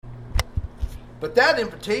But that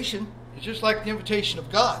invitation is just like the invitation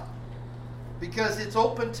of God, because it's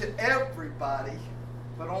open to everybody,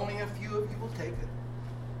 but only a few of you will take it.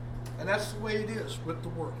 And that's the way it is with the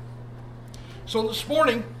world. So this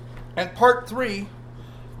morning, and part 3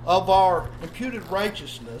 of our imputed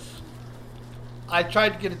righteousness, I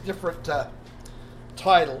tried to get a different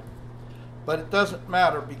title, but it doesn't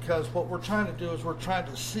matter, because what we're trying to do is we're trying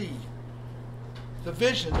to see the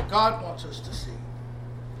vision that God wants us to see.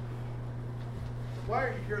 Why are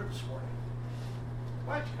you here this morning?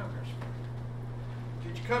 Why did you come here this morning?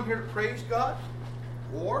 Did you come here to praise God?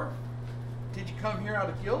 Or did you come here out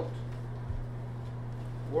of guilt?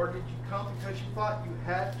 Or did you come because you thought you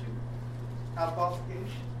had to, out of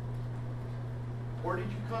obligation? Or did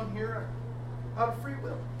you come here out of free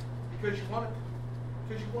will, because you wanted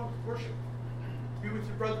to worship, be with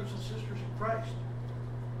your brothers and sisters in Christ,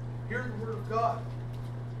 hear the word of God,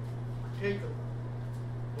 take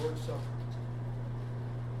the Lord's Supper?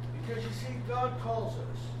 Because you see, God calls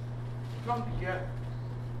us to come together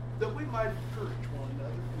that we might encourage one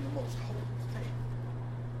another in the most holy faith.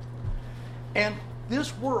 And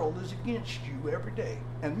this world is against you every day,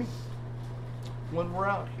 and me, when we're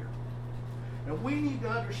out here. And we need to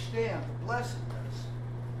understand the blessedness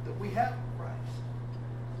that we have in Christ.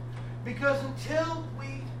 Because until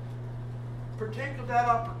we partake of that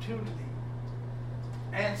opportunity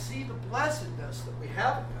and see the blessedness that we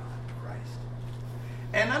have in God, Christ,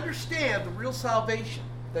 and understand the real salvation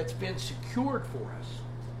that's been secured for us,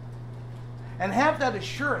 and have that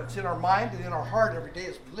assurance in our mind and in our heart every day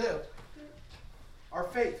as we live, our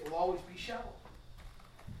faith will always be shallow.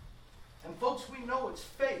 And folks, we know it's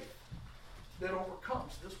faith that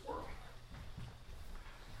overcomes this world.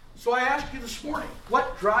 So I ask you this morning,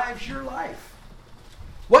 what drives your life?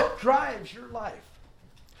 What drives your life?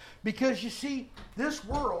 Because you see, this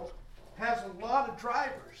world has a lot of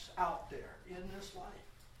drivers out there in this life.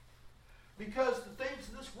 Because the things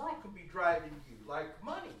in this world can be driving you, like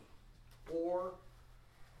money, or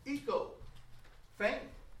ego, fame,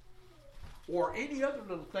 or any other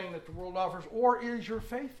little thing that the world offers. Or is your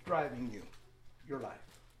faith driving you, your life?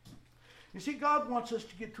 You see, God wants us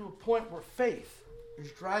to get to a point where faith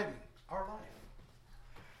is driving our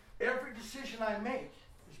life. Every decision I make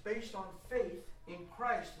is based on faith in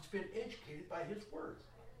Christ that's been educated by His Word.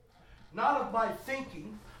 Not of my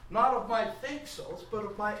thinking, not of my think-sos, but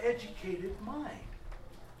of my educated mind.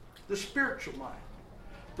 The spiritual mind.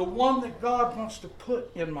 The one that God wants to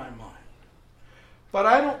put in my mind. But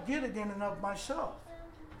I don't get it in and of myself.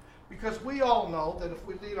 Because we all know that if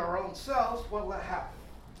we lead our own selves, what will happen?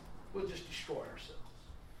 We'll just destroy ourselves.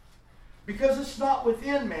 Because it's not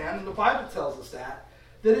within man, and the Bible tells us that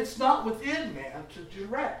it's not within man to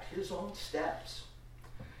direct his own steps.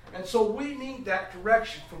 And so we need that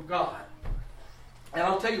direction from God. And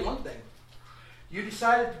I'll tell you one thing. You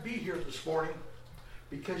decided to be here this morning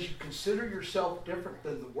because you consider yourself different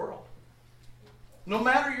than the world. No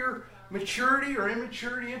matter your maturity or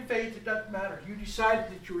immaturity in faith, it doesn't matter. You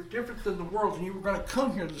decided that you were different than the world, and you were going to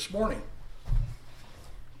come here this morning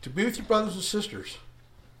to be with your brothers and sisters,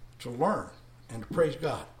 to learn and to praise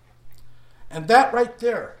God. And that right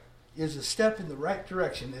there is a step in the right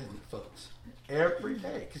direction, isn't it, folks? Every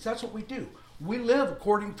day, because that's what we do. We live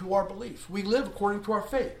according to our beliefs. We live according to our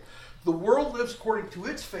faith. The world lives according to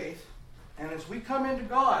its faith, and as we come into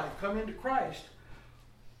God and come into Christ,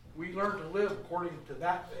 we learn to live according to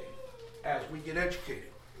that faith as we get educated.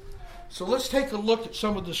 So let's take a look at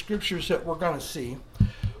some of the scriptures that we're going to see.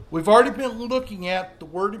 We've already been looking at the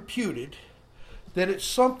word imputed, that it's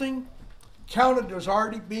something counted as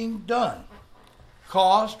already being done,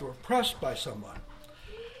 caused or oppressed by someone.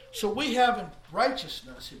 So we have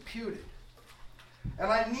righteousness imputed.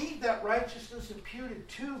 And I need that righteousness imputed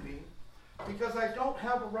to me because I don't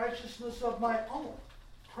have a righteousness of my own.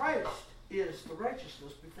 Christ is the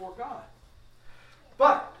righteousness before God.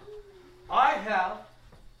 But I have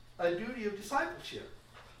a duty of discipleship,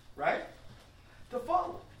 right? To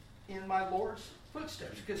follow in my Lord's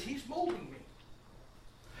footsteps because He's molding me.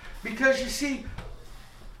 Because you see,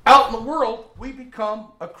 out in the world, we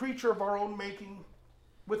become a creature of our own making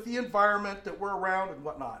with the environment that we're around and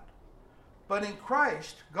whatnot. But in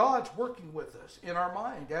Christ, God's working with us in our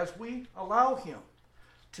mind as we allow Him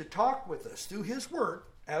to talk with us through His Word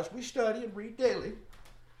as we study and read daily,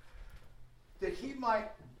 that He might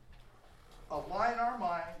align our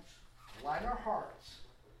minds, align our hearts,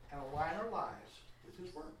 and align our lives with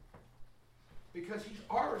His Word. Because He's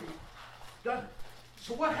already done it.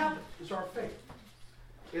 So what happens is our faith.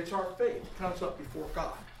 It's our faith that comes up before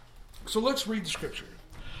God. So let's read the scripture.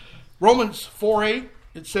 Romans 4:8,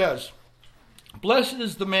 it says, "Blessed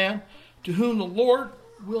is the man to whom the Lord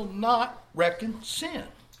will not reckon sin.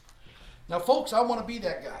 Now, folks, I want to be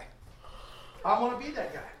that guy. I want to be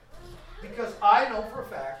that guy. Because I know for a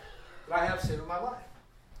fact that I have sin in my life.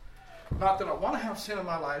 Not that I want to have sin in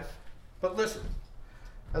my life, but listen,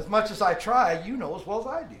 as much as I try, you know as well as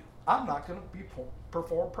I do, I'm not going to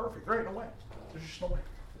perform perfect. There ain't no way. There's just no way.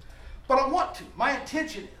 But I want to. My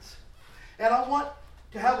intention is. And I want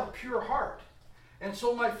to have a pure heart. And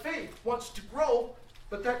so my faith wants to grow,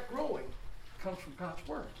 but that growing comes from God's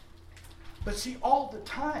Word. But see, all the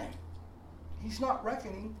time, He's not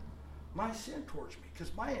reckoning my sin towards me,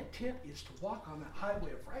 because my intent is to walk on that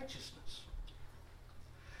highway of righteousness.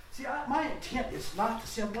 See, my intent is not to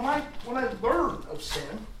sin. When I learn of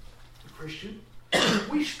sin, the Christian,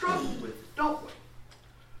 we struggle with it, don't we?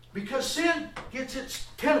 Because sin gets its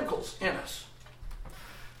tentacles in us.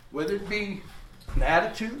 Whether it be an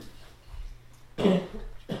attitude,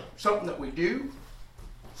 something that we do,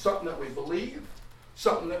 something that we believe,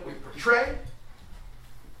 something that we portray.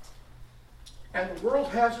 And the world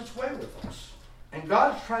has its way with us. And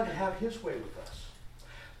God is trying to have His way with us.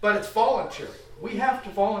 But it's voluntary. We have to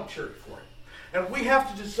volunteer for it. And we have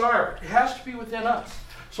to desire it. It has to be within us.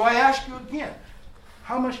 So I ask you again,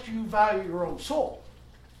 how much do you value your own soul?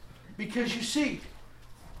 Because you see,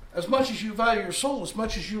 as much as you value your soul, as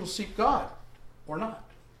much as you will seek God, or not.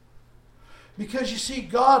 Because you see,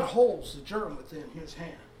 God holds the germ within His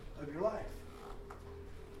hand of your life.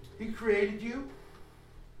 He created you.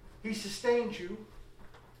 He sustains you,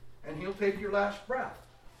 and He'll take your last breath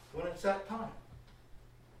when it's that time.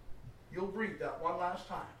 You'll breathe that one last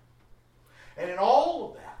time. And in all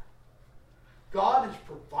of that, God has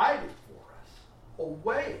provided for us a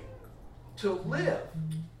way to live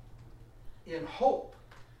in hope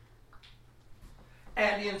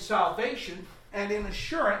and in salvation and in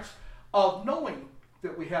assurance of knowing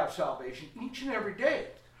that we have salvation each and every day.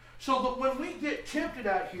 So that when we get tempted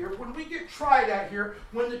out here, when we get tried out here,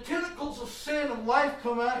 when the tentacles of sin and life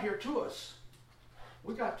come out here to us,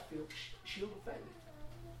 we got to feel the shield of faith.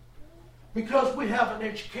 Because we have an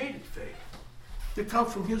educated faith that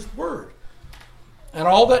comes from His Word. And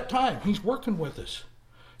all that time, He's working with us.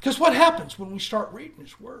 Because what happens when we start reading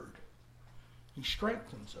His Word? He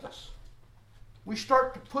strengthens us. We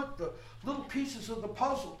start to put the little pieces of the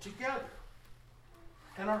puzzle together.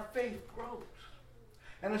 And our faith grows.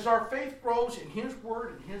 And as our faith grows in His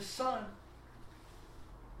Word and His Son,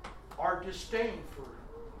 our disdain for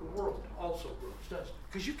the world also grows, doesn't it?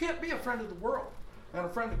 Because you can't be a friend of the world and a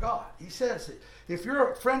friend of God. He says that if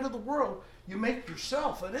you're a friend of the world, you make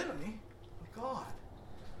yourself an enemy of God.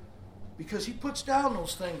 Because He puts down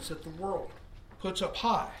those things that the world puts up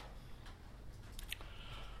high.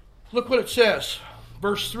 Look what it says.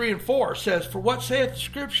 Verse 3 and 4 says, "For what saith the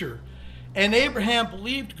Scripture? And Abraham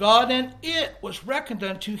believed God, and it was reckoned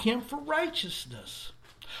unto him for righteousness."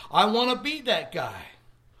 I want to be that guy.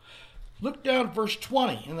 Look down at verse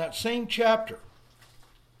 20 in that same chapter.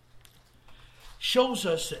 Shows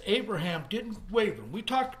us that Abraham didn't waver. We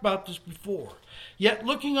talked about this before. "Yet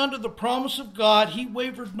looking unto the promise of God, he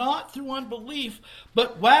wavered not through unbelief,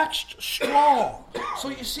 but waxed strong." So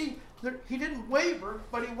you see, he didn't waver,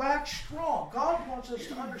 but he waxed strong. God wants us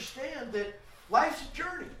to understand that life's a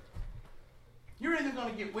journey. You're either going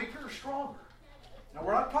to get weaker or stronger. Now,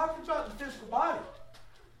 we're not talking about the physical body,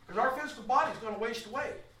 because our physical body is going to waste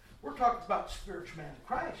away. We're talking about the spiritual man of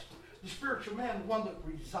Christ. The spiritual man, the one that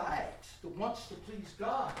resides, that wants to please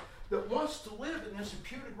God, that wants to live in this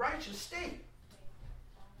imputed righteous state.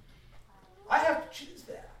 I have to choose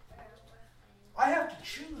that. I have to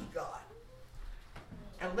choose God.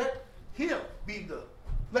 And let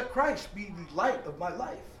Christ be the light of my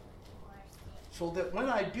life. So that when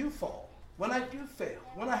I do fall, when I do fail,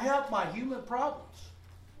 when I have my human problems,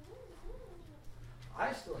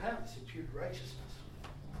 I still have this imputed righteousness.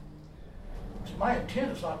 So my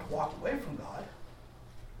intent is not to walk away from God.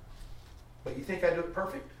 But you think I do it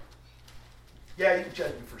perfect? Yeah, you can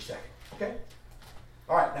judge me for a second. Okay?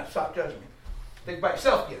 All right, now stop judging me. Think about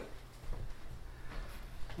yourself again.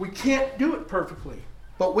 We can't do it perfectly,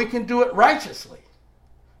 but we can do it righteously.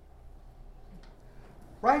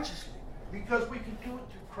 Righteously. Because we can do it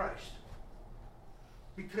through Christ.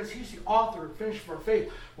 Because He's the author and finisher of our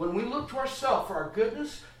faith. When we look to ourselves for our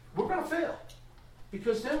goodness, we're going to fail.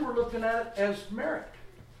 Because then we're looking at it as merit.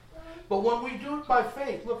 But when we do it by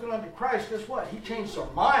faith, looking unto Christ, guess what? He changed our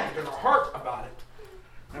mind and our heart about it.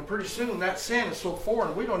 And pretty soon that sin is so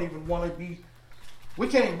foreign, we don't even want to be, we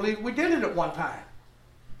can't even believe we did it at one time.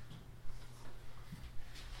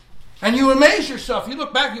 And you amaze yourself. You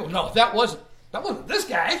look back and you go, no, that wasn't this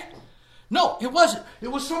guy. No, it wasn't. It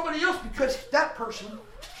was somebody else, because that person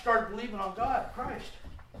started believing on God, Christ.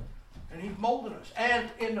 And He's molding us. And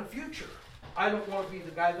in the future, I don't want to be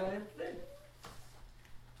the guy that I am today.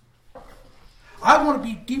 I want to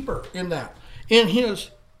be deeper in that, in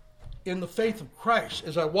the faith of Christ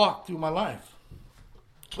as I walk through my life.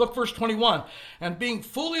 Look, verse 21. And being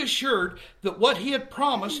fully assured that what He had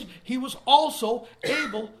promised, He was also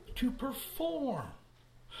able to perform.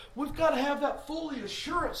 We've got to have that fully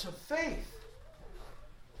assurance of faith.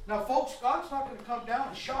 Now, folks, God's not going to come down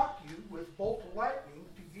and shock you with a bolt of lightning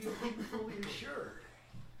to give you fully assured.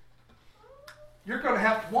 You're going to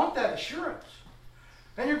have to want that assurance.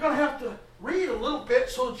 And you're going to have to read a little bit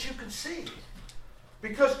so that you can see.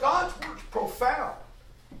 Because God's Word's profound.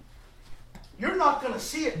 You're not going to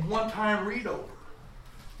see it one time read over.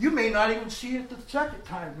 You may not even see it the second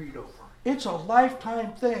time read over. It's a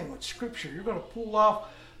lifetime thing with Scripture. You're going to pull off,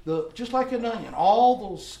 just like an onion, all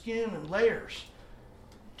those skin and layers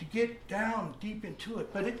to get down deep into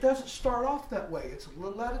it. But it doesn't start off that way. It's a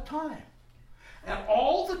little at a time. And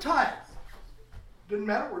all the time, doesn't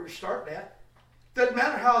matter where you're starting at, doesn't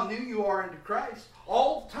matter how new you are into Christ,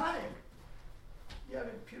 all the time, you have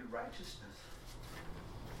imputed righteousness.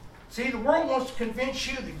 See, the world wants to convince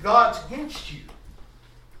you that God's against you.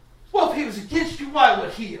 Well, if He was against you, why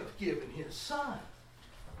would He have given His Son?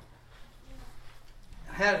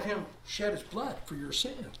 And had Him shed His blood for your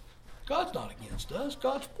sin. God's not against us.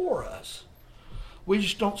 God's for us. We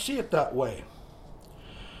just don't see it that way.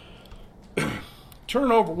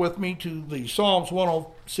 Turn over with me to the Psalms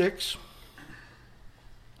 106.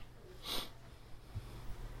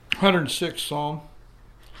 106th Psalm.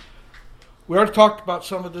 We already talked about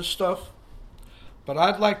some of this stuff, but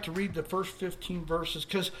I'd like to read the first 15 verses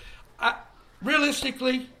because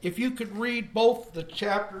realistically, if you could read both the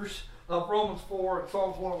chapters of Romans 4 and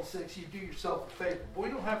Psalms 106, you do yourself a favor. But we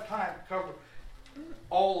don't have time to cover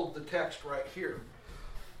all of the text right here.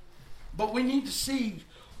 But we need to see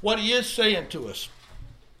what He is saying to us.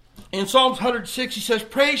 In Psalms 106, He says,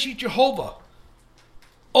 "Praise ye Jehovah.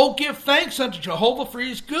 Oh, give thanks unto Jehovah, for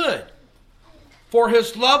He is good. For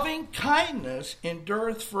His loving kindness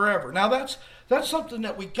endureth forever." Now that's something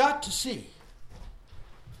that we got to see.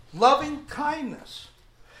 Loving kindness.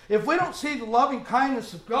 If we don't see the loving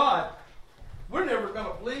kindness of God, we're never going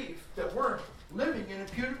to believe that we're living in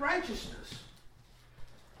imputed righteousness.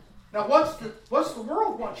 Now, what's the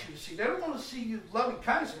world want you to see? They don't want to see you loving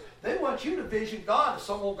kindness. They want you to vision God as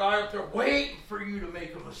some old guy out there waiting for you to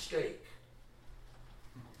make a mistake.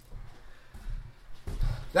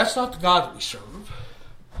 That's not the God that we serve.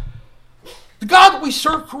 The God that we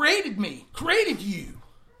serve created me, created you.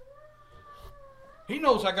 He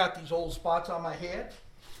knows I got these old spots on my head,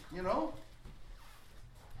 you know.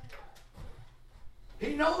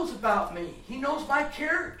 He knows about me. He knows my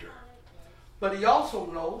character. But He also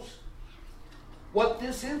knows what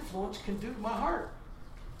this influence can do to my heart.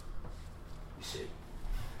 You see.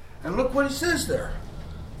 And look what He says there.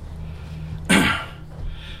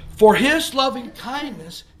 For His loving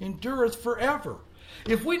kindness endureth forever.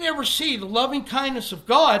 If we never see the loving kindness of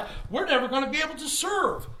God, we're never going to be able to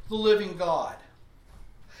serve the living God.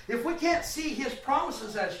 If we can't see His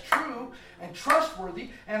promises as true and trustworthy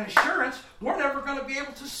and assurance, we're never going to be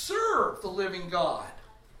able to serve the living God.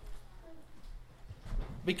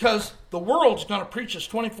 Because the world's going to preach us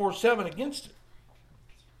 24/7 against it.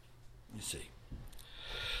 You see.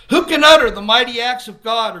 Who can utter the mighty acts of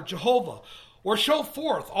God or Jehovah, or show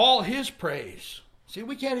forth all His praise? See,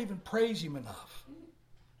 we can't even praise Him enough.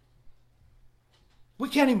 We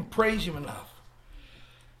can't even praise Him enough.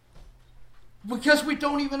 Because we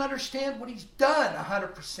don't even understand what He's done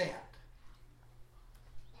 100%.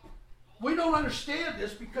 We don't understand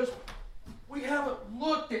this because we haven't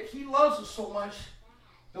looked at He loves us so much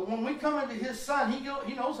that when we come into His Son, He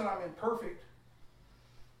knows that I'm imperfect.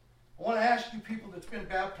 I want to ask you people that's been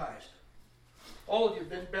baptized. All of you have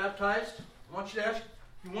been baptized. I want you to ask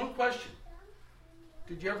you one question.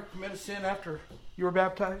 Did you ever commit a sin after you were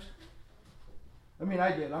baptized? I mean,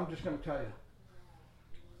 I did. I'm just going to tell you.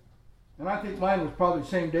 And I think mine was probably the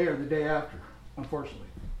same day or the day after, unfortunately.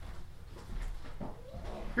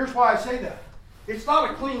 Here's why I say that. It's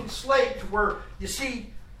not a clean slate to where you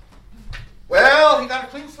see, well, he got a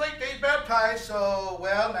clean slate, he's baptized, so,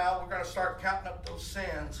 well, now we're going to start counting up those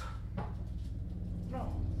sins.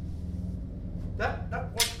 No.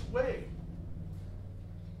 That washes away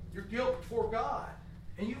your guilt before God.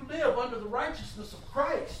 And you live under the righteousness of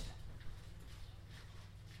Christ.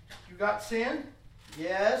 You got sin?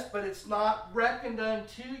 Yes, but it's not reckoned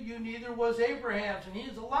unto you, neither was Abraham's, and he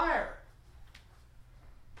is a liar.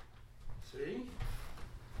 See?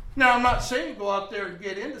 Now, I'm not saying go out there and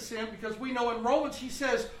get into sin, because we know in Romans he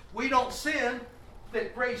says we don't sin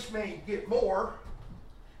that grace may get more.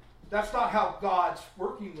 That's not how God's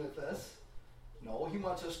working with us. No, He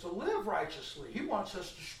wants us to live righteously. He wants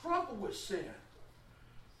us to struggle with sin.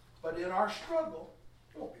 But in our struggle,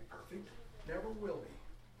 it won't be perfect. Never will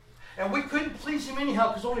be. And we couldn't please Him anyhow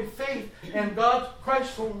because only faith and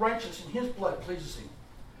Christ's own righteousness and His blood pleases Him.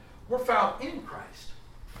 We're found in Christ.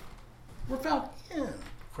 We're found in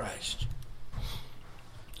Christ.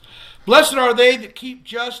 Blessed are they that keep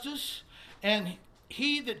justice, and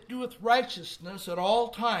he that doeth righteousness at all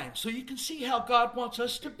times. So you can see how God wants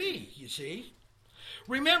us to be, you see.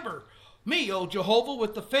 Remember me, O Jehovah,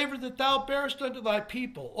 with the favor that thou bearest unto thy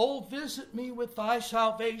people. O visit me with thy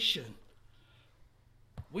salvation.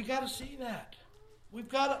 We got to see that. We've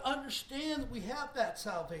got to understand that we have that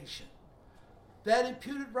salvation. That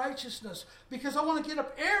imputed righteousness. Because I want to get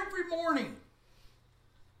up every morning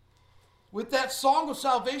with that song of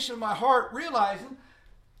salvation in my heart, realizing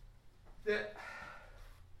that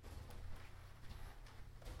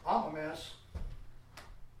I'm a mess.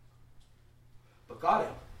 But God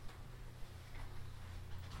am.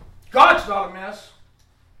 God's not a mess.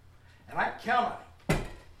 And I can count on Him.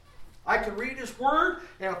 I can read His Word,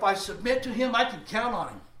 and if I submit to Him, I can count on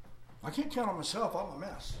Him. I can't count on myself. I'm a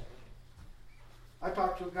mess. I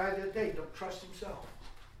talked to a guy the other day, don't trust himself.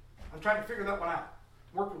 I'm trying to figure that one out.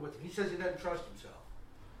 Working with him. He says he doesn't trust himself.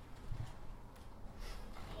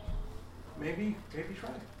 Maybe he's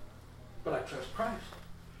right. But I trust Christ.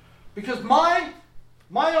 Because my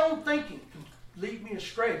own thinking can lead me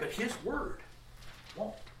astray, but His Word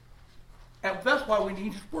won't. And that's why we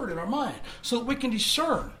need His Word in our mind, so that we can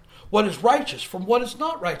discern what is righteous from what is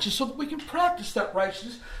not righteous, so that we can practice that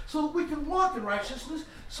righteousness, so that we can walk in righteousness,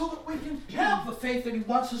 so that we can have the faith that He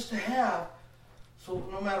wants us to have, so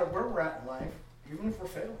that no matter where we're at in life, even if we're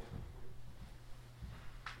failing.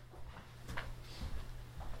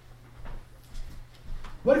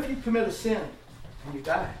 What if you commit a sin and you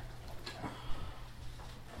die?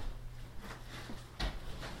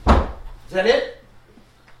 Is that it?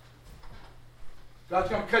 God's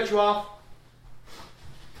going to cut you off?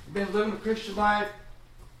 You've been living a Christian life.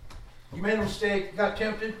 You made a mistake. You got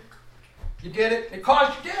tempted. You did it. It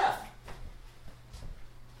caused you death.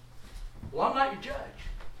 Well, I'm not your judge.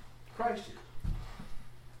 Christ is.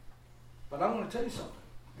 But I'm going to tell you something.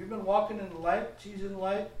 You've been walking in the light. She's in the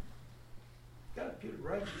light. You've got to get it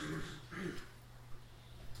righteousness.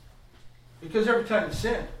 Because every time you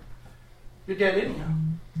sin, you're dead anyhow.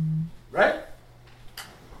 Right?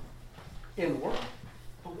 In the world.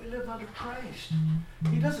 But we live under Christ.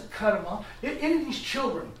 He doesn't cut them off. Any of these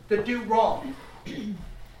children that do wrong.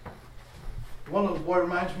 One little boy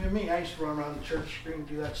reminds me of me. I used to run around the church screaming and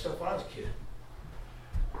do that stuff when I was a kid.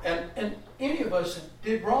 And any of us that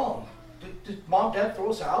did wrong, did mom and dad throw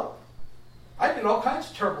us out? I did all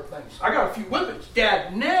kinds of terrible things. I got a few whippings.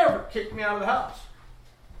 Dad never kicked me out of the house.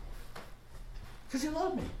 Because He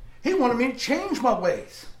loved me. He wanted me to change my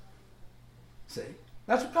ways. See?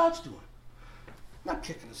 That's what God's doing. Not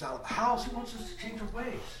kicking us out of the house. He wants us to change our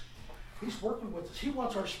ways. He's working with us. He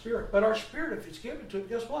wants our spirit. But our spirit, if it's given to Him,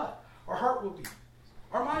 guess what? Our heart will be.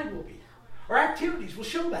 Our mind will be. Our activities will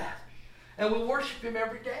show that. And we'll worship Him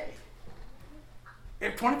every day.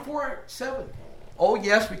 And 24/7. Oh,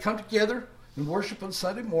 yes, we come together and worship on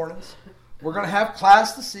Sunday mornings. We're going to have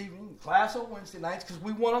class this evening, class on Wednesday nights, because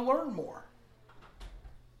we want to learn more.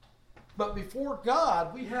 But before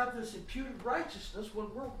God, we have this imputed righteousness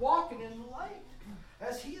when we're walking in the light,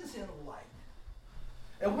 as He is in the light.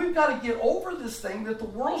 And we've got to get over this thing that the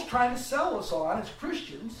world's trying to sell us on as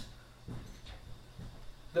Christians,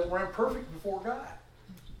 that we're imperfect before God.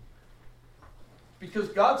 Because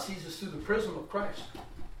God sees us through the prism of Christ.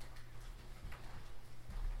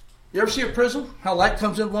 You ever see a prism? How light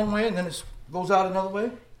comes in one way and then it goes out another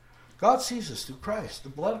way? God sees us through Christ, the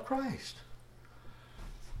blood of Christ.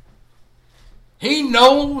 He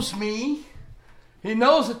knows me. He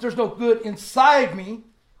knows that there's no good inside me.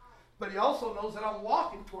 But He also knows that I'm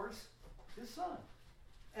walking towards His Son.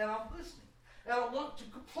 And I'm listening. And I want to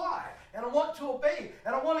comply. And I want to obey.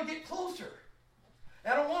 And I want to get closer.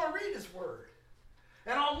 And I want to read His Word.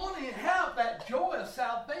 And I want to have that joy of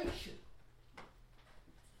salvation.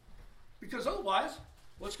 Because otherwise,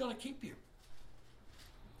 what's going to keep you?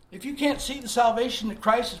 If you can't see the salvation that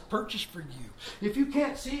Christ has purchased for you, if you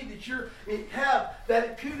can't see that you have that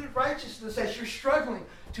imputed righteousness as you're struggling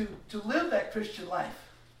to live that Christian life,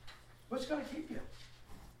 what's going to keep you?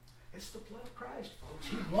 It's the blood of Christ, folks.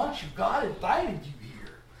 He wants you. God invited you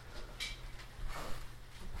here.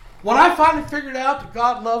 When I finally figured out that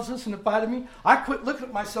God loves us and invited me, I quit looking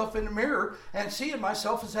at myself in the mirror and seeing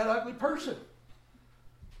myself as that ugly person.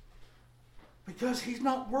 Because He's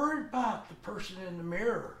not worried about the person in the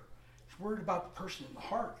mirror. He's worried about the person in the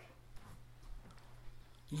heart.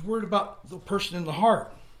 He's worried about the person in the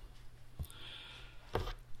heart.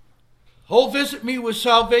 Oh, visit me with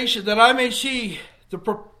salvation, that I may see the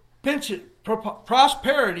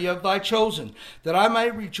prosperity of thy chosen, that I may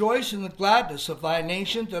rejoice in the gladness of thy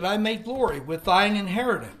nation, that I may glory with thine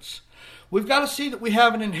inheritance. We've got to see that we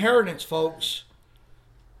have an inheritance, folks.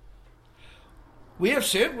 We have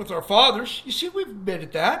sinned with our fathers. You see, we've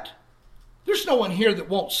admitted that. There's no one here that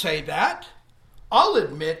won't say that. I'll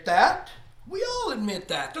admit that. We all admit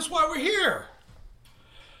that. That's why we're here.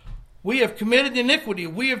 We have committed iniquity.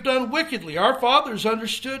 We have done wickedly. Our fathers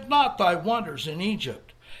understood not thy wonders in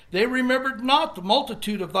Egypt. They remembered not the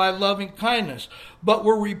multitude of thy loving kindness, but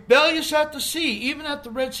were rebellious at the sea, even at the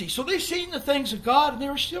Red Sea. So they seen the things of God, and they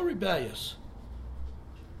were still rebellious.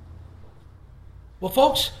 Well,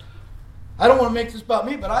 folks, I don't want to make this about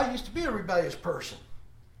me, but I used to be a rebellious person.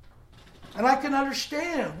 And I can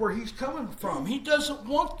understand where he's coming from. He doesn't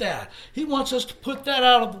want that. He wants us to put that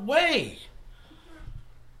out of the way.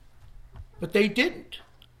 But they didn't.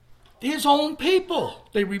 His own people,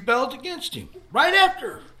 they rebelled against him right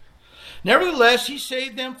after. Nevertheless, he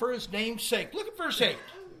saved them for his name's sake. Look at verse 8.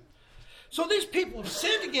 So these people have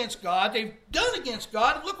sinned against God. They've done against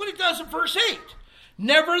God. And look what he does in verse 8.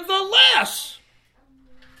 Nevertheless,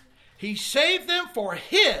 he saved them for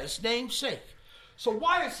his name's sake. So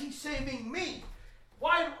why is he saving me?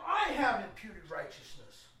 Why do I have imputed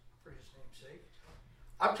righteousness for his name's sake?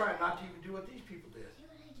 I'm trying not to even do what these people did.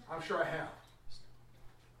 I'm sure I have.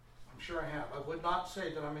 I would not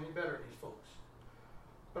say that I'm any better than these folks.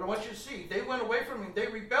 But I want you to see, they went away from him. They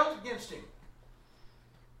rebelled against him.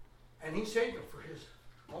 And he saved them for his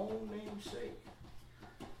own name's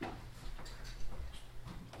sake.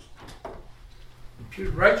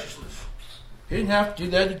 Imputed righteousness. He didn't have to do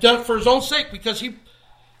that. He done it for his own sake because he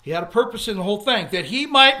had a purpose in the whole thing. That he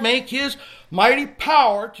might make his mighty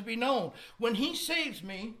power to be known. When he saves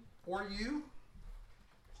me, or you,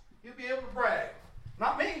 you'll be able to brag.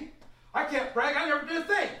 Not me. I can't brag. I never did a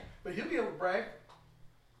thing. But he'll be able to brag.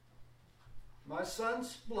 My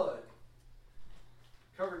son's blood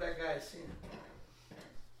covered that guy's sin.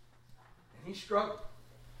 And he struggled.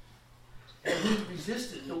 And he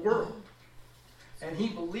resisted the world. And he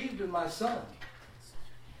believed in my son.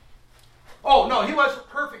 Oh, no, he wasn't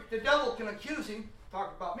perfect. The devil can accuse him.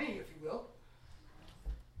 Talk about me, if you will.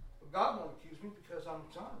 But God won't accuse me because I'm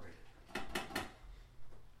exonerated.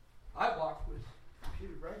 I walk with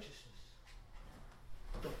imputed righteousness.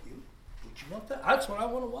 Don't you? Don't you want that? That's what I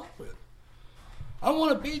want to walk with. I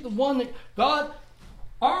want to be the one that God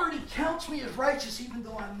already counts me as righteous even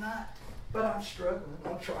though I'm not. But I'm struggling.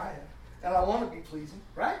 I'm trying. And I want to be pleasing.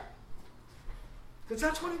 Right? Because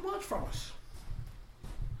that's what he wants from us.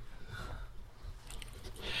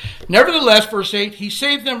 Nevertheless, verse 8, he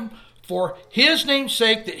saved them for his name's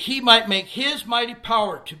sake, that he might make his mighty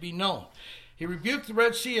power to be known. He rebuked the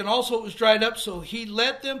Red Sea, and also it was dried up, so he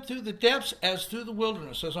led them through the depths as through the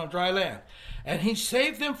wilderness, as on dry land. And he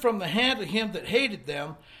saved them from the hand of him that hated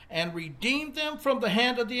them, and redeemed them from the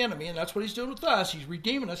hand of the enemy. And that's what he's doing with us. He's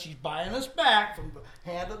redeeming us. He's buying us back from the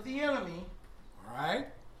hand of the enemy. All right?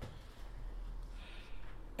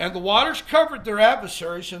 And the waters covered their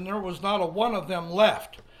adversaries, and there was not a one of them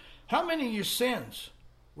left. How many of your sins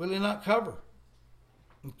will he not cover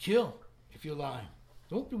and kill if you lie?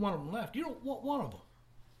 There won't be one of them left. You don't want one of them.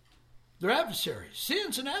 They're adversaries.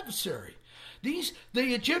 Sin's an adversary. The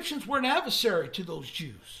Egyptians were an adversary to those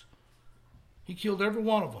Jews. He killed every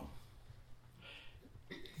one of them.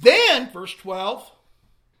 Then, verse 12,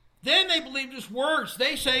 then they believed his words.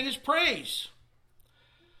 They sang his praise.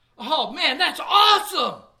 Oh, man, that's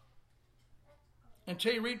awesome!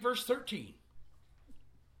 Until you read verse 13.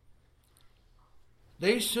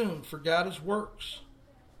 They soon forgot his works.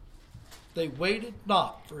 They waited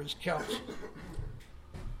not for his counsel.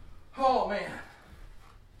 Oh, man.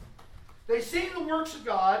 They seen the works of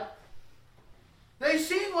God. They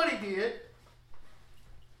seen what he did.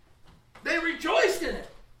 They rejoiced in it.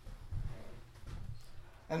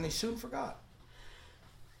 And they soon forgot.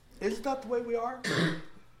 Isn't that the way we are?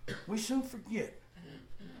 We soon forget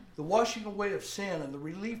the washing away of sin and the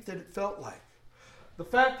relief that it felt like. The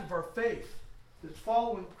fact of our faith that's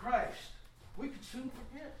following Christ. We can soon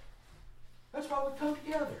forget. That's why we come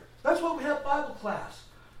together. That's why we have Bible class.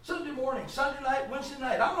 Sunday morning, Sunday night, Wednesday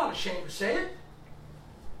night. I'm not ashamed to say it.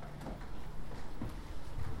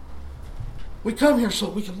 We come here so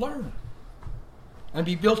we can learn and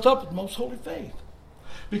be built up with most holy faith.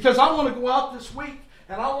 Because I want to go out this week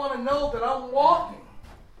and I want to know that I'm walking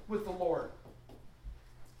with the Lord.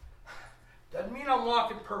 Doesn't mean I'm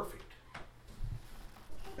walking perfect.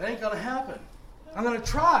 That ain't going to happen. I'm going to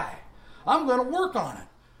try. I'm going to work on it.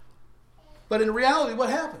 But in reality, what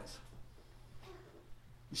happens?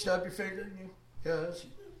 You stub your finger, and you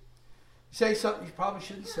say something you probably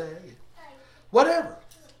shouldn't say. Whatever.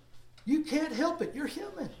 You can't help it. You're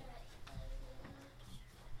human.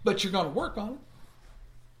 But you're going to work on it.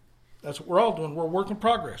 That's what we're all doing. We're a work in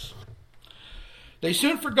progress. They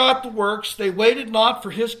soon forgot the works. They waited not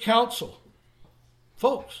for his counsel.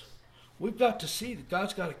 Folks, we've got to see that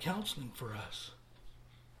God's got a counseling for us.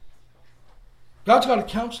 God's got a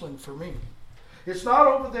counseling for me. It's not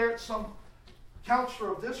over there at some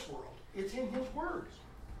counselor of this world. It's in his word.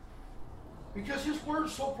 Because his word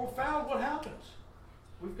is so profound, what happens?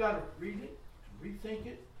 We've got to read it, and rethink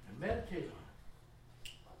it, and meditate on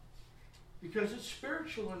it. Because it's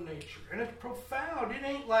spiritual in nature, and it's profound. It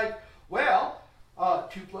ain't like,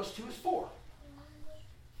 2 plus 2 is 4.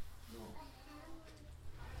 No.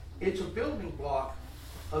 It's a building block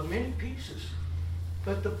of many pieces.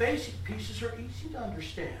 But the basic pieces are easy to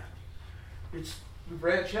understand. We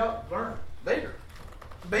branch out, learn later.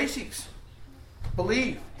 The basics.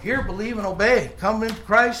 Believe. Hear, believe, and obey. Come into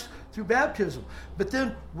Christ through baptism. But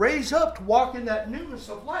then raise up to walk in that newness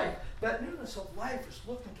of life. That newness of life is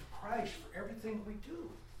looking to Christ for everything we do.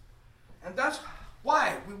 And that's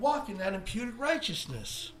why we walk in that imputed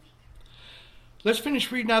righteousness. Let's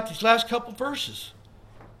finish reading out these last couple verses.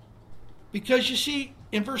 Because you see,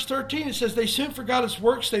 in verse 13 it says, they soon forgot his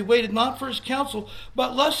works, they waited not for his counsel,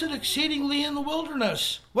 but lusted exceedingly in the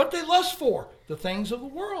wilderness. What did they lust for? The things of the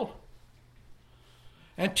world.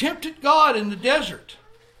 And tempted God in the desert.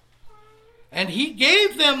 And he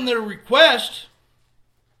gave them their request,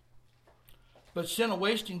 but sent a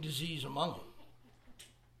wasting disease among them.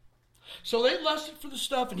 So they lusted for the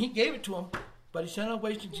stuff, and he gave it to them, but he sent a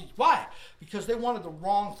wasting disease. Why? Because they wanted the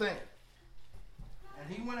wrong thing.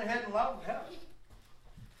 And he went ahead and allowed them to have it.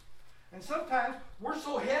 And sometimes we're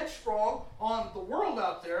so headstrong on the world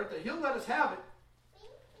out there that he'll let us have it,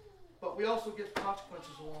 but we also get the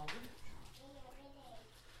consequences along with it.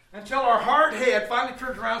 Until our hard head finally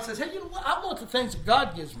turns around and says, hey, you know what? I want the things that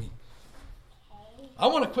God gives me. I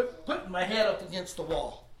want to quit putting my head up against the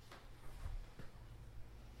wall.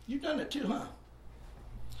 You've done it too, huh?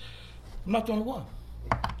 I'm not the only one.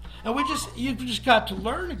 And you've just got to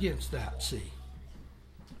learn against that, see.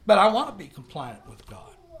 But I want to be compliant with God.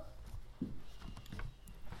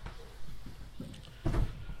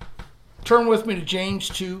 Turn with me to James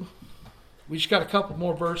 2. We just got a couple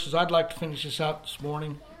more verses. I'd like to finish this out this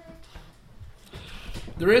morning.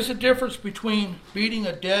 There is a difference between beating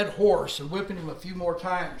a dead horse and whipping him a few more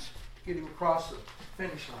times to get him across the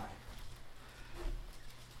finish line.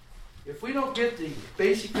 If we don't get the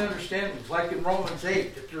basic understandings, like in Romans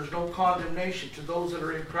 8, that there's no condemnation to those that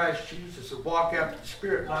are in Christ Jesus who walk after the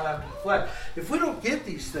Spirit, not after the flesh. If we don't get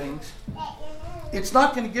these things, it's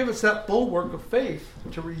not going to give us that bulwark of faith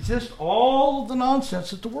to resist all of the nonsense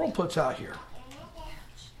that the world puts out here.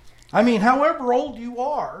 I mean, however old you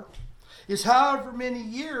are, is however many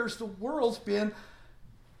years the world's been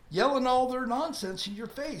yelling all their nonsense in your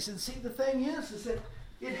face. And see, the thing is that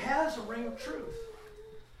it has a ring of truth.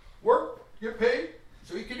 Work, get paid,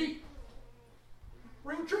 so you can eat.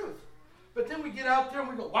 Ring of truth. But then we get out there and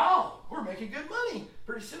we go, wow, we're making good money.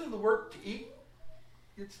 Pretty soon the work to eat,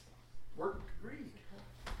 it's work to greed.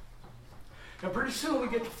 And pretty soon we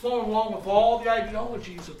get to flowing along with all the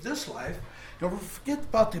ideologies of this life, and we forget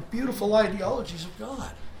about the beautiful ideologies of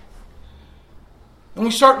God. And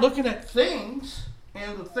we start looking at things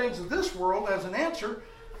and the things of this world as an answer,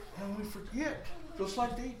 and we forget, just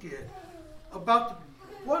like they did, about the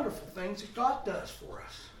wonderful things that God does for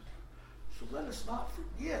us. So let us not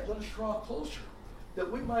forget, let us draw closer, that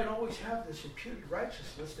we might always have this imputed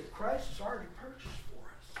righteousness that Christ has already purchased for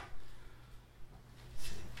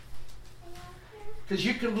us. Because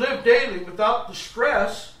you can live daily without the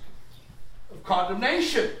stress of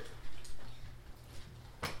condemnation.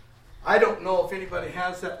 I don't know if anybody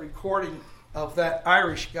has that recording of that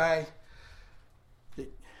Irish guy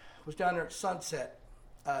that was down there at Sunset,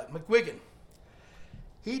 McGuigan.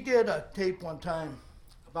 He did a tape one time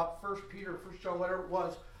about 1 Peter, 1 John, whatever it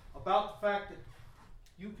was, about the fact that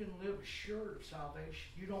you can live assured of salvation.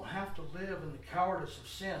 You don't have to live in the cowardice of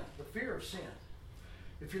sin, the fear of sin.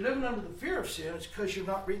 If you're living under the fear of sin, it's because you're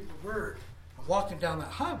not reading the Word and walking down that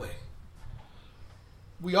highway.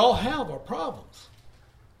 We all have our problems.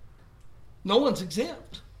 No one's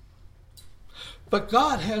exempt. But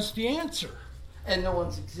God has the answer, and no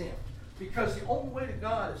one's exempt. Because the only way to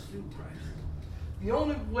God is through Christ. The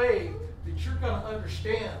only way that you're going to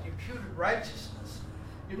understand imputed righteousness,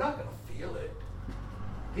 you're not going to feel it.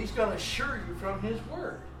 He's going to assure you from His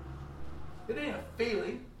Word. It ain't a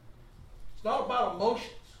feeling. It's not about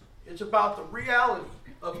emotions. It's about the reality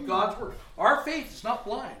of God's Word. Our faith is not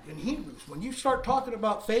blind. In Hebrews, when you start talking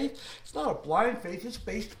about faith, it's not a blind faith. It's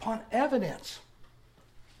based upon evidence.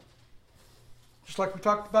 Just like we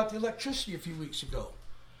talked about the electricity a few weeks ago.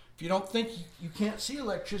 If you don't think you can't see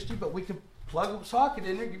electricity, but we can plug a socket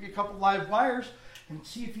in there, give you a couple live wires, and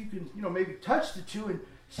see if you can, maybe touch the two and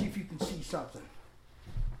see if you can see something.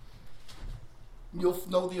 You'll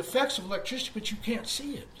know the effects of electricity, but you can't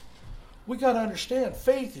see it. We got to understand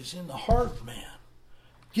faith is in the heart of man,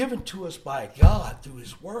 given to us by God through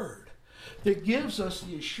His Word, that gives us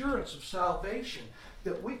the assurance of salvation,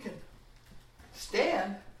 that we can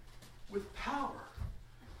stand with power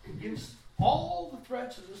against all the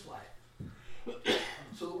threats of this life,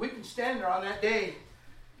 so that we can stand there on that day,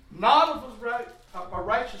 not of a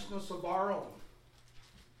righteousness of our own,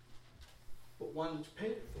 but one that's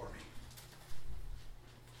paid it for me.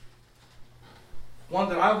 One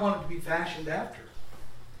that I wanted to be fashioned after.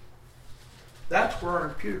 That's where our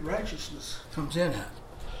imputed righteousness comes in at.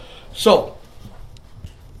 So,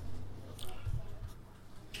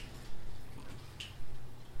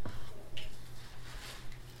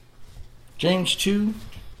 James 2,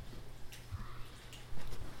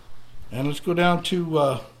 and let's go down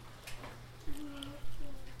to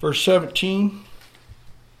verse 17,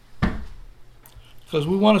 because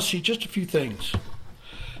we want to see just a few things.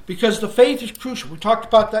 Because the faith is crucial. We talked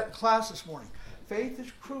about that in class this morning. Faith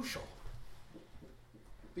is crucial.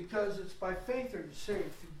 Because it's by faith are you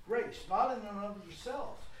saved through grace, not in and of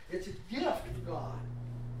yourselves. It's a gift of God.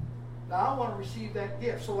 Now I want to receive that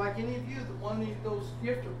gift. So like any of you that want those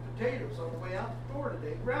gift of potatoes on the way out the door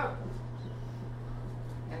today, grab them.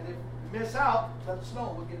 And if you miss out, let us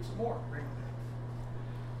know. We'll get some more. Bring them back.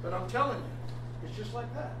 But I'm telling you, it's just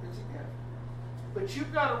like that. It's a gift. But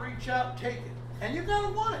you've got to reach out and take it. And you've got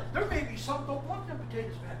to want it. There may be some don't want them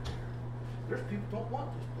potatoes back there. There's people who don't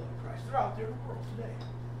want this blood of Christ. They're out there in the world today.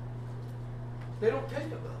 They don't take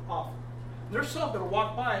the offer. There's some that will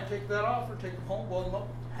walk by and take that offer, take them home, boil them up,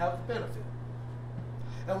 have the benefit.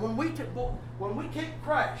 And when we take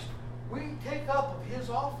Christ, we take up of His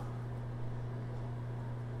offer.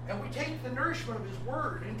 And we take the nourishment of His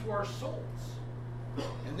Word into our souls.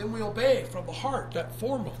 And then we obey from the heart that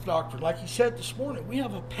form of doctrine. Like he said this morning, we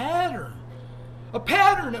have a pattern. A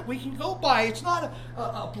pattern that we can go by. It's not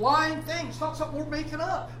a blind thing. It's not something we're making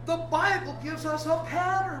up. The Bible gives us a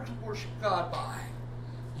pattern to worship God by.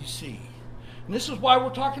 You see. And this is why we're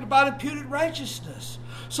talking about imputed righteousness.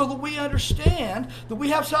 So that we understand that we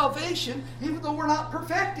have salvation even though we're not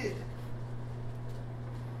perfected.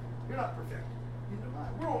 You're not perfected. Neither am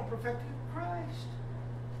I. We're all perfected in Christ.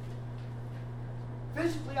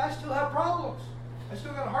 Physically, I still have problems. I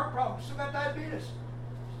still got a heart problem. I still got diabetes.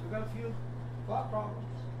 Still got a few thought problems.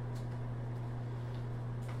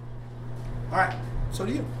 All right, so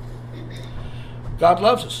do you. God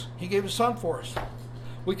loves us. He gave His Son for us.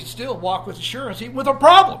 We can still walk with assurance even with our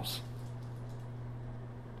problems.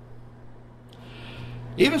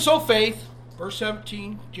 Even so faith, verse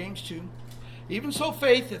 17, James 2, even so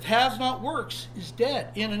faith that has not works is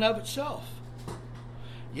dead in and of itself.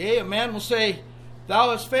 Yea, a man will say,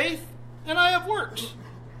 Thou hast faith, and I have works.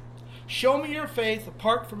 Show me your faith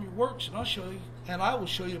apart from your works, and I will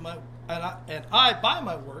show you my, and I by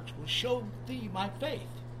my works will show thee my faith.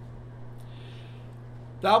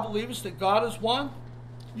 Thou believest that God is one?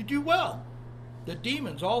 You do well. The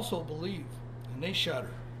demons also believe, and they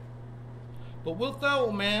shudder. But wilt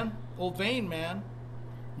thou, O vain man,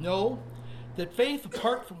 know that faith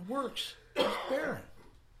apart from works is barren?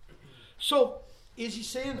 So, is he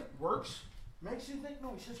saying that works makes you think?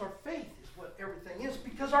 No, he says our faith is what everything is,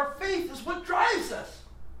 because our faith is what drives us.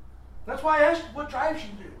 That's why I asked you, what drives you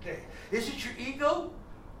today? Is it your ego?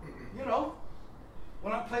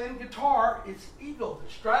 When I'm playing guitar, it's ego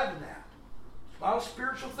that's driving that. It's not a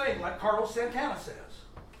spiritual thing like Carlos Santana says.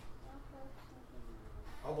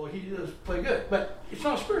 Although he does play good, but it's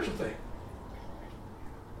not a spiritual thing.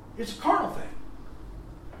 It's a carnal thing.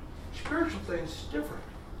 Spiritual thing is different.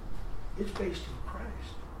 It's based in Christ.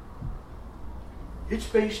 It's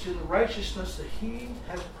based in the righteousness that He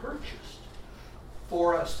has purchased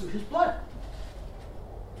for us through His blood.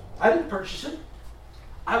 I didn't purchase it,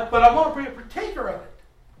 but I want to be a partaker of it.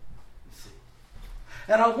 You see.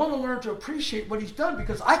 And I want to learn to appreciate what He's done,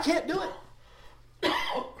 because I can't do it.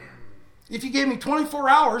 If He gave me 24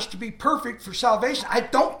 hours to be perfect for salvation, I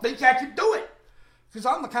don't think I could do it. Because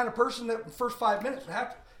I'm the kind of person that in the first 5 minutes would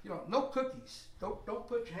have to, no cookies. Don't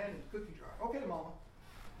put your hand in the cookie jar. Okay, Mama.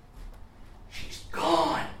 She's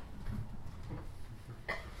gone.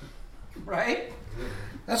 Right?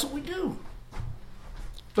 That's what we do.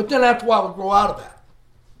 But then after a while, we grow out of that.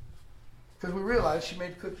 Because we realized she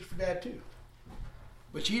made cookies for Dad too.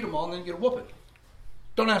 But she eat them all and then get a whooping.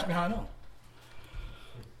 Don't ask me how I know.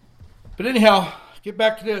 But anyhow, get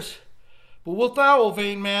back to this. But wilt thou, O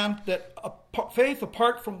vain man, that faith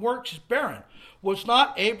apart from works is barren? Was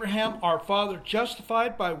not Abraham our father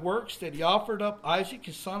justified by works that he offered up Isaac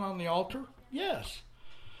his son on the altar? Yes.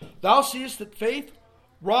 Thou seest that faith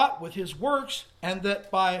wrought with his works, and that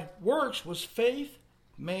by works was faith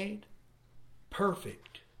made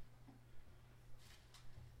perfect.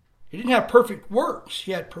 He didn't have perfect works,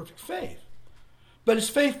 he had perfect faith. But his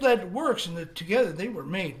faith led to works, and together they were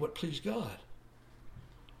made what pleased God.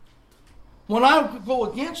 When I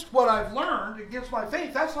go against what I've learned, against my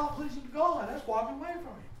faith, that's not pleasing to God. That's walking away from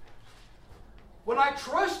Him. When I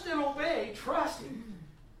trust and obey, trust Him.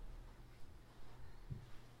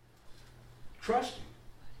 Trust Him.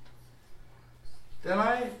 Then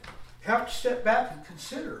I have to step back and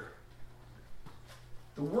consider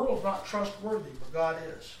the world's not trustworthy, but God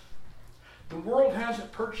is. The world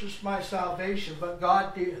hasn't purchased my salvation, but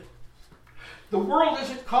God did. The world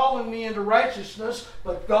isn't calling me into righteousness,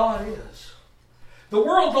 but God is. The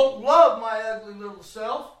world don't love my ugly little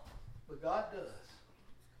self, but God does.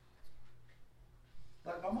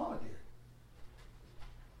 Like my mama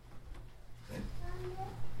did.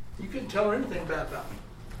 See? You couldn't tell her anything bad about me.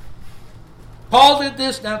 Paul did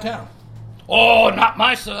this downtown. Oh, not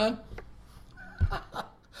my son.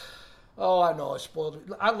 Oh, I know I spoiled it.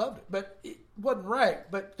 I loved it, but it wasn't right.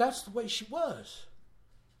 But that's the way she was.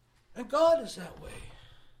 And God is that way.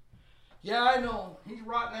 Yeah, I know. He's a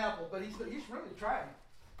rotten apple, but he's really trying.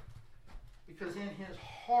 Because in his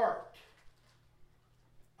heart,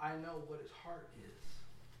 I know what his heart is.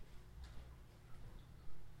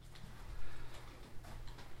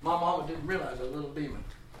 My mama didn't realize I was a little demon.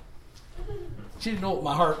 She didn't know what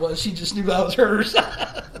my heart was. She just knew I was hers.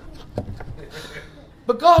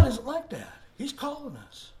 But God isn't like that. He's calling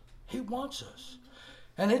us. He wants us.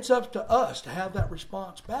 And it's up to us to have that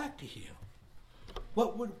response back to Him.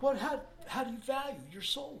 How do you value your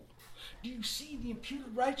soul? Do you see the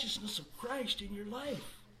imputed righteousness of Christ in your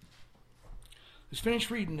life? Let's finish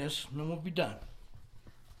reading this, and then we'll be done.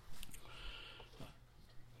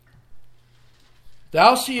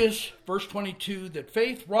 Thou seest, verse 22, that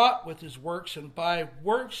faith wrought with his works, and by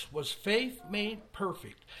works was faith made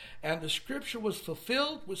perfect. And the scripture was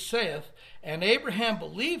fulfilled, which saith, and Abraham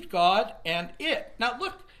believed God, and it. Now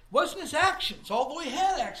look, it wasn't his actions. Although he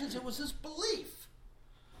had actions, it was his belief.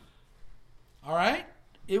 All right?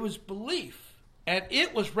 It was belief. And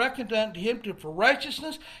it was reckoned unto him for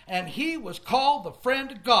righteousness, and he was called the friend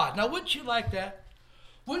of God. Now, wouldn't you like that?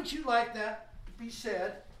 Wouldn't you like that to be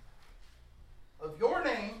said? Of your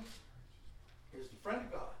name is the friend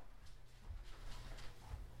of God.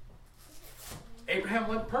 Abraham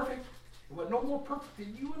wasn't perfect. He was no more perfect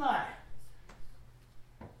than you and I.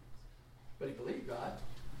 But he believed God.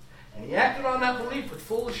 And he acted on that belief with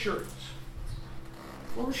full assurance.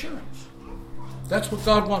 Full assurance. That's what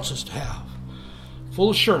God wants us to have. Full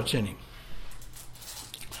assurance in Him.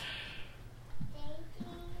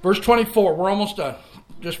 Verse 24. We're almost done.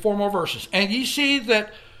 Just 4 more verses. And ye see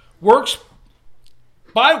that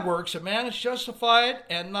by works a man is justified,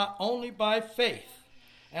 and not only by faith.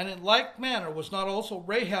 And in like manner was not also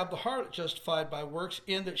Rahab the harlot justified by works,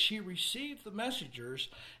 in that she received the messengers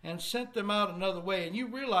and sent them out another way. And you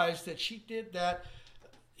realize that she did that.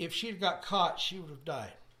 If she had got caught, she would have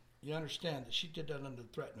died. You understand that she did that under the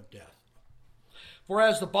threat of death. For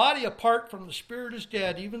as the body apart from the spirit is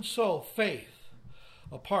dead, even so faith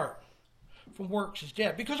apart from works is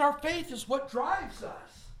dead. Because our faith is what drives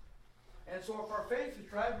us. And so if our faith is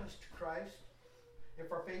driving us to Christ,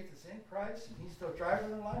 if our faith is in Christ and He's the driver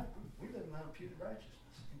in our life, we live in imputed righteousness.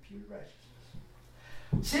 Imputed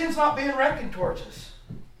righteousness. Sin's not being reckoned towards us.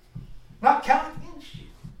 Not counted against you.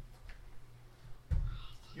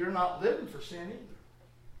 You're not living for sin either.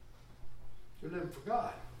 You're living for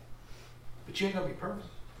God. But you ain't going to be perfect.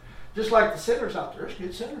 Just like the sinners out there. There's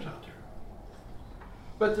good sinners out there.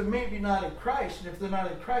 But they're maybe not in Christ. And if they're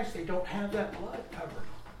not in Christ, they don't have that blood covered.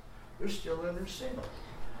 They're still in their sin.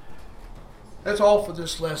 That's all for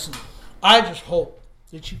this lesson. I just hope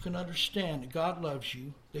that you can understand that God loves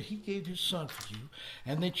you, that He gave His Son for you,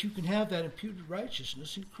 and that you can have that imputed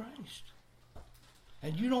righteousness in Christ.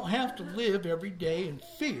 And you don't have to live every day in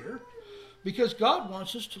fear, because God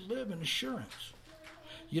wants us to live in assurance.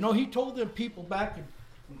 You know, He told them people back in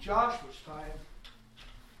Joshua's time,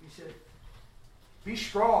 He said, be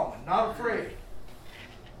strong and not afraid.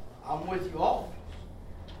 I'm with you always.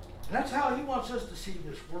 And that's how He wants us to see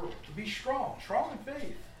this world, to be strong in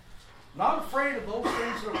faith, not afraid of those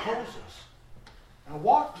things that oppose us, and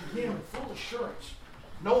walk to Him in full assurance,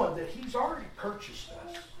 knowing that He's already purchased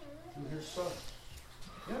us through His Son.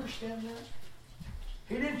 You understand that?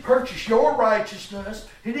 He didn't purchase your righteousness.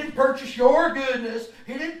 He didn't purchase your goodness.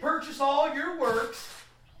 He didn't purchase all your works.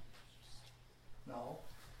 No.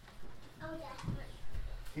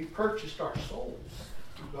 He purchased our souls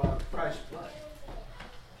through Christ's blood.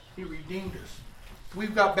 He redeemed us.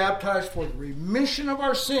 We've got baptized for the remission of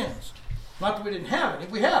our sins. Not that we didn't have it.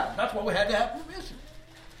 We have it. That's why we had to have remission.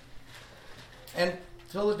 And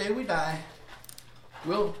till the day we die,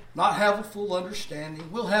 we'll not have a full understanding.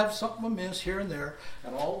 We'll have something amiss here and there.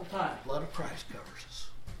 And all the time, the blood of Christ covers us.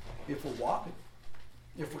 If we're walking,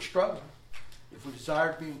 if we're struggling, if we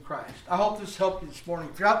desire to be in Christ. I hope this helped you this morning.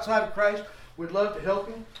 If you're outside of Christ, we'd love to help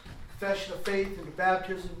you. Confession of faith into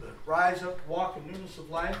baptism, to rise up, to walk in newness of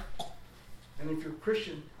life. And if you're a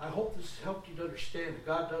Christian, I hope this helped you to understand that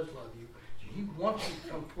God does love you. He wants you to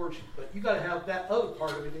come towards Him. But you got to have that other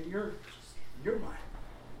part of it in your mind.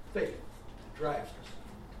 Faith that drives us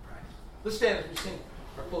to Christ. Let's stand as we sing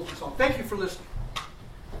our closing song. Thank you for listening.